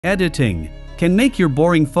Editing can make your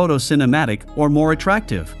boring photo cinematic or more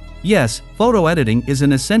attractive. Yes, photo editing is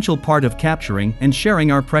an essential part of capturing and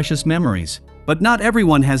sharing our precious memories. But not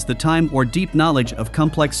everyone has the time or deep knowledge of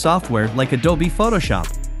complex software like Adobe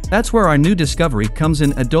Photoshop. That's where our new discovery comes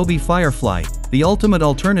in: Adobe Firefly, the ultimate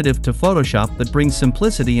alternative to Photoshop that brings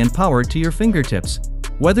simplicity and power to your fingertips.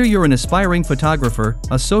 Whether you're an aspiring photographer,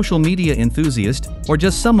 a social media enthusiast, or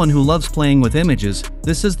just someone who loves playing with images,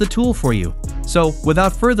 this is the tool for you. So,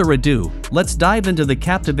 without further ado, let's dive into the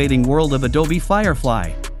captivating world of Adobe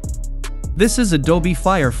Firefly. This is Adobe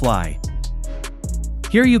Firefly.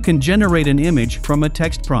 Here you can generate an image from a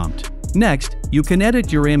text prompt. Next, you can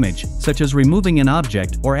edit your image, such as removing an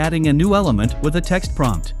object or adding a new element with a text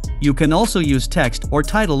prompt. You can also use text or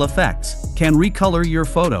title effects, can recolor your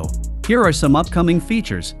photo. Here are some upcoming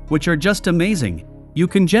features, which are just amazing. You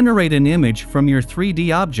can generate an image from your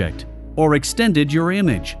 3D object, or extended your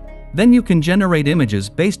image. Then you can generate images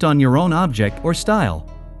based on your own object or style.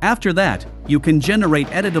 After that, you can generate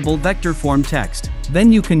editable vector form text.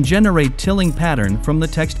 Then you can generate tilling pattern from the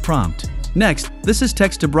text prompt. Next, this is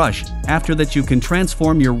text to brush. After that, you can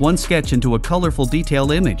transform your one sketch into a colorful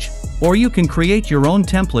detailed image. Or you can create your own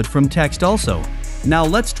template from text also. Now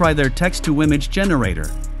let's try their text to image generator.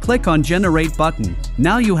 Click on Generate button.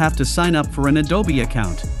 Now you have to sign up for an Adobe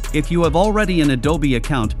account. If you have already an Adobe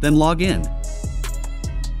account, then log in.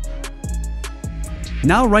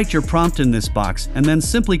 Now write your prompt in this box and then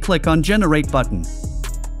simply click on Generate button.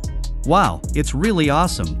 Wow, it's really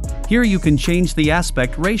awesome. Here you can change the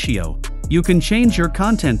aspect ratio. You can change your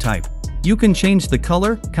content type. You can change the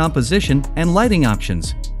color, composition, and lighting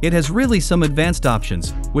options. It has really some advanced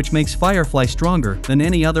options, which makes Firefly stronger than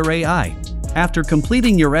any other AI. After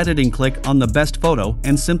completing your editing, click on the best photo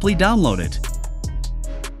and simply download it.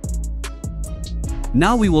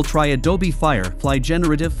 Now we will try Adobe Firefly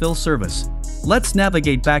Generative Fill service. Let's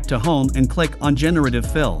navigate back to home and click on Generative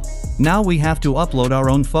Fill. Now we have to upload our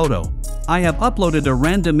own photo. I have uploaded a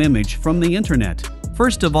random image from the internet.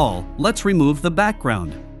 First of all, let's remove the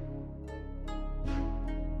background.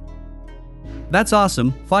 That's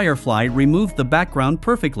awesome, Firefly removed the background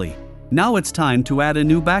perfectly. Now it's time to add a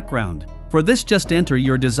new background. For this, just enter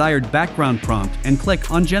your desired background prompt and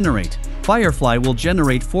click on Generate. Firefly will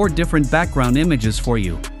generate 4 different background images for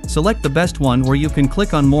you. Select the best one, or you can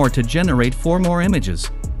click on More to generate 4 more images.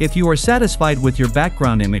 If you are satisfied with your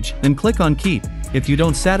background image, then click on Keep. If you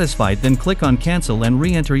don't satisfied, then click on Cancel and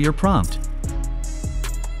re-enter your prompt.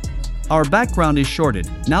 Our background is shorted.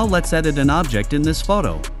 Now let's edit an object in this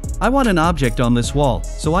photo. I want an object on this wall,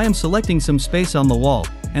 so I am selecting some space on the wall,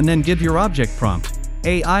 and then give your object prompt.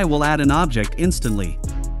 AI will add an object instantly.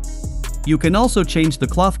 You can also change the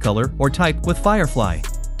cloth color or type with Firefly.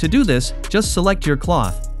 To do this, just select your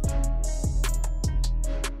cloth.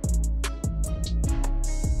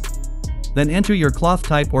 Then enter your cloth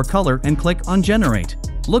type or color and click on Generate.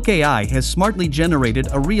 Look, AI has smartly generated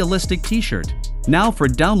a realistic t-shirt. Now for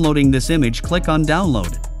downloading this image, click on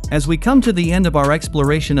Download. As we come to the end of our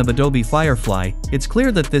exploration of Adobe Firefly, it's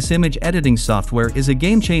clear that this image editing software is a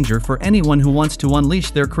game changer for anyone who wants to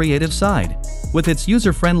unleash their creative side. With its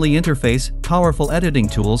user-friendly interface, powerful editing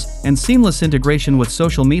tools, and seamless integration with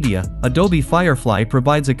social media, Adobe Firefly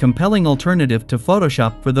provides a compelling alternative to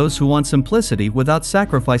Photoshop for those who want simplicity without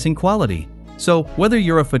sacrificing quality. So, whether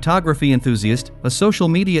you're a photography enthusiast, a social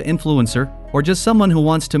media influencer, or just someone who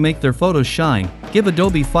wants to make their photos shine, give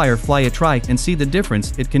Adobe Firefly a try and see the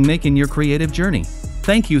difference it can make in your creative journey.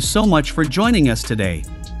 Thank you so much for joining us today.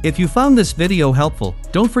 If you found this video helpful,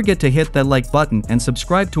 don't forget to hit that like button and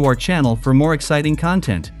subscribe to our channel for more exciting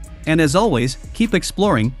content. And as always, keep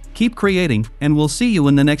exploring, keep creating, and we'll see you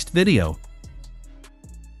in the next video.